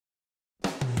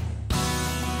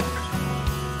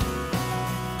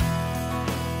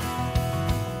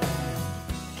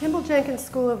Kimball Jenkins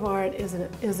School of Art is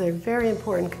a very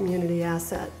important community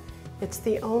asset. It's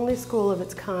the only school of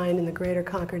its kind in the greater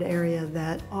Concord area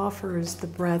that offers the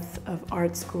breadth of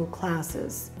art school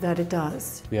classes that it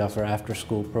does. We offer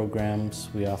after-school programs,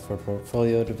 we offer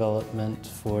portfolio development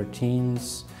for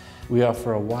teens, we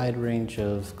offer a wide range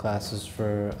of classes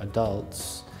for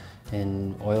adults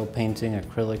in oil painting,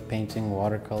 acrylic painting,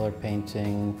 watercolor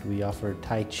painting. We offer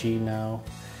Tai Chi now,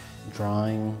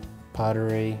 drawing,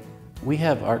 pottery. We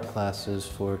have art classes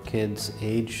for kids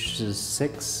ages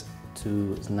 6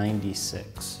 to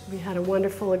 96. We had a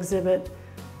wonderful exhibit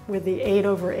with the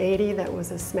 8/80 that was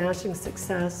a smashing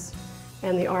success,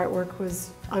 and the artwork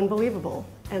was unbelievable.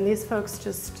 And these folks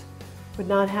just would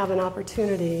not have an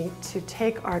opportunity to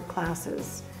take art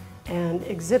classes and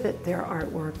exhibit their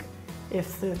artwork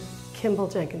if the Kimball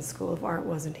Jenkins School of Art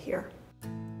wasn't here.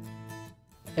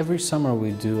 Every summer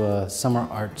we do a summer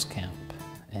arts camp,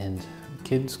 and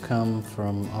kids come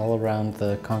from all around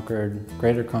the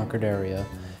greater Concord area,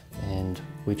 and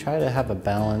we try to have a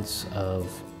balance of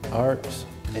art,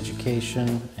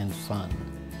 education, and fun.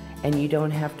 And you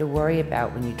don't have to worry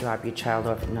about when you drop your child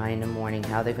off at 9 in the morning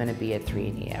how they're going to be at 3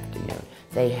 in the afternoon.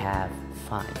 They have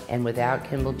fun. And without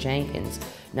Kimball Jenkins,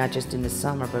 not just in the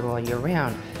summer but all year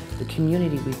round, the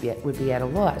community would be at a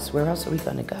loss. Where else are we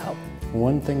going to go?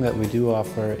 One thing that we do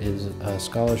offer is a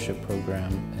scholarship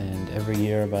program, and every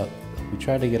year we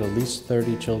try to get at least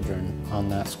 30 children on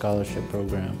that scholarship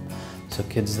program. So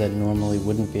kids that normally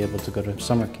wouldn't be able to go to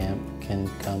summer camp can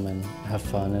come and have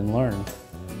fun and learn.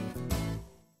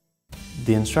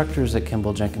 The instructors at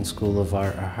Kimball Jenkins School of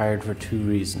Art are hired for 2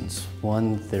 reasons.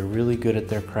 1, they're really good at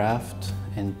their craft,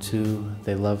 and 2,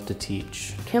 they love to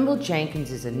teach. Kimball Jenkins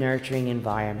is a nurturing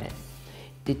environment.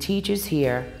 The teachers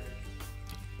here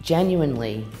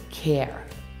genuinely care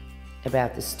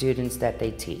about the students that they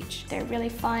teach. They're really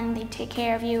fun, they take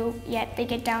care of you, yet they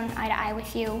get down eye to eye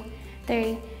with you.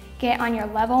 They get on your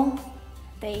level,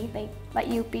 they let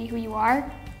you be who you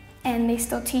are, and they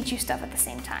still teach you stuff at the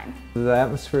same time. The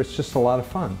atmosphere is just a lot of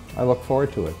fun. I look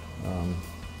forward to it.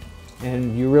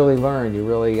 And you really learn,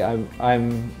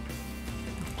 I'm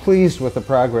pleased with the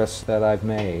progress that I've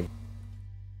made.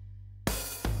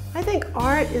 I think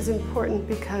art is important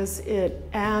because it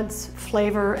adds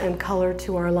flavor and color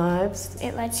to our lives.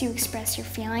 It lets you express your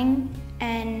feeling,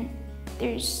 and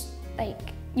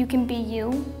you can be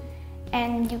you,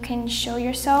 and you can show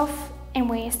yourself in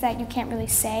ways that you can't really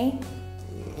say.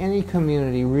 Any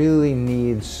community really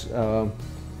needs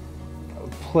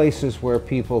places where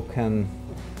people can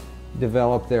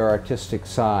develop their artistic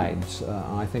sides.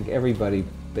 I think everybody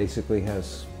basically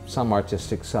has some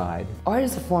artistic side. Art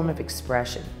is a form of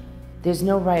expression. There's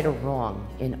no right or wrong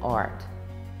in art.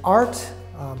 Art,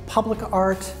 public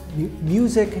art,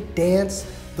 music, dance,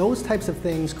 those types of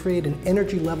things create an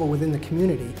energy level within the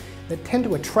community that tend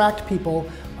to attract people,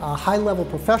 high-level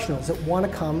professionals that want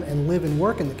to come and live and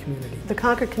work in the community. The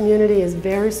Concord community is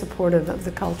very supportive of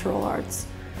the cultural arts.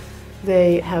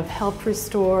 They have helped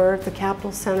restore the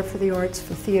Capitol Center for the Arts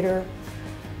for theater.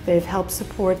 They've helped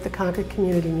support the Concord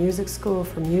Community Music School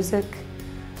for music.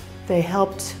 They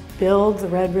helped build the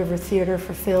Red River Theater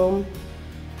for film.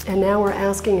 And now we're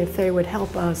asking if they would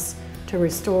help us to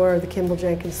restore the Kimball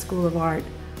Jenkins School of Art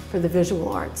for the visual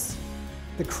arts.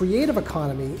 The creative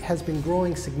economy has been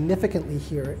growing significantly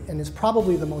here and is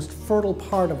probably the most fertile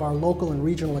part of our local and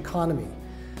regional economy.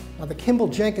 Now, the Kimball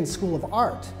Jenkins School of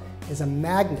Art is a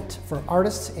magnet for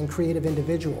artists and creative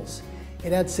individuals.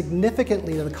 It adds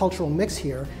significantly to the cultural mix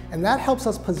here, and that helps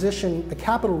us position the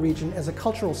Capital Region as a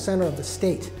cultural center of the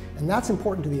state, and that's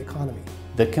important to the economy.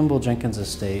 The Kimball Jenkins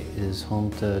Estate is home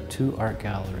to 2 art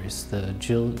galleries, the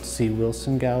Jill C.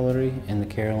 Wilson Gallery and the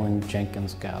Carolyn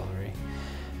Jenkins Gallery.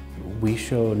 We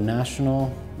show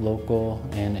national, local,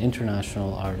 and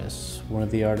international artists. One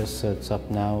of the artists that's up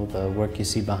now, the work you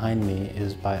see behind me,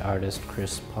 is by artist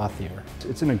Chris Pothier.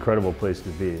 It's an incredible place to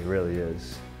be, it really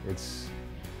is.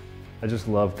 I just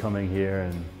love coming here,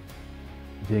 and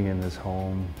being in this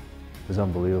home is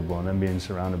unbelievable, and then being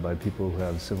surrounded by people who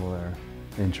have similar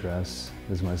interests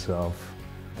as myself.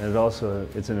 And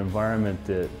it's an environment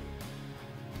that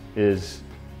is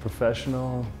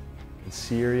professional, it's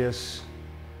serious,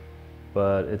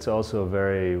 but it's also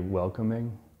very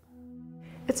welcoming.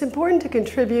 It's important to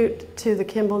contribute to the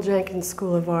Kimball Jenkins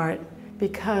School of Art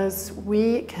because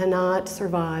we cannot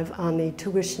survive on the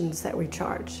tuitions that we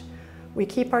charge. We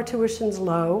keep our tuitions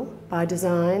low by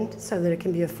design so that it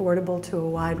can be affordable to a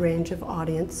wide range of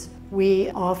audience. We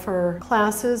offer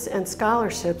classes and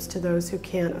scholarships to those who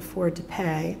can't afford to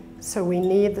pay. So we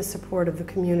need the support of the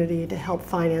community to help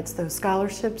finance those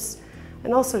scholarships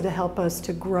and also to help us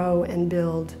to grow and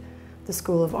build the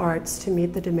School of Arts to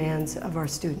meet the demands of our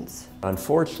students.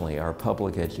 Unfortunately, our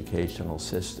public educational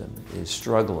system is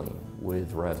struggling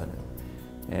with revenue.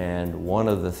 And one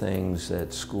of the things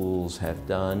that schools have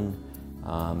done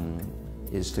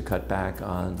is to cut back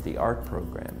on the art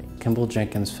programming. Kimball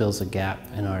Jenkins fills a gap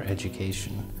in our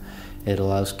education. It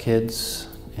allows kids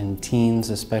and teens,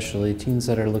 especially teens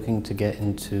that are looking to get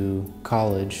into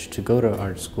college, to go to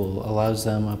art school, allows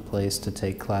them a place to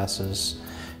take classes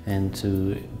and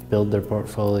to build their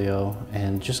portfolio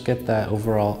and just get that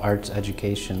overall arts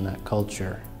education, that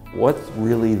culture. What's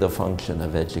really the function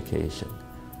of education?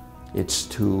 It's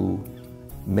to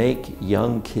make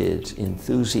young kids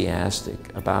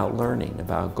enthusiastic about learning,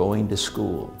 about going to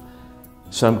school.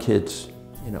 Some kids,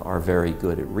 are very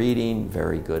good at reading,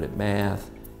 very good at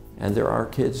math, and there are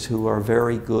kids who are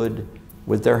very good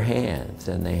with their hands,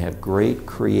 and they have great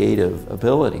creative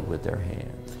ability with their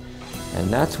hands. And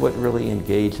that's what really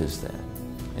engages them.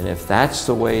 And if that's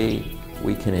the way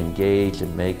we can engage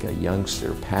and make a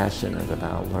youngster passionate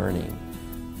about learning,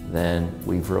 then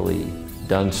we've really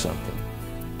done something.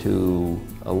 To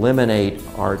eliminate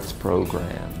arts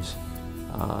programs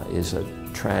is a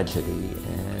tragedy,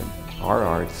 and our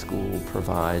art school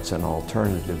provides an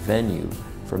alternative venue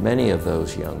for many of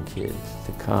those young kids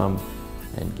to come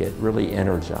and get really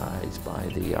energized by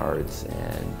the arts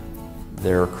and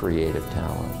their creative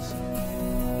talents.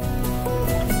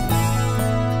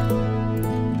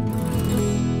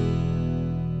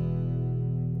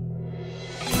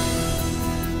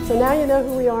 So now you know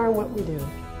who we are and what we do.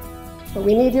 But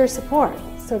we need your support,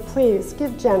 so please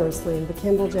give generously to the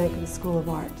Kimball Jenkins School of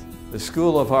Art. The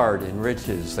School of Art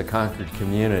enriches the Concord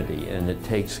community, and it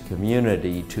takes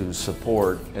community to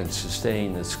support and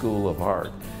sustain the School of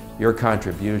Art. Your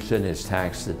contribution is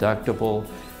tax deductible.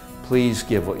 Please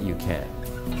give what you can.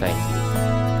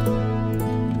 Thank you.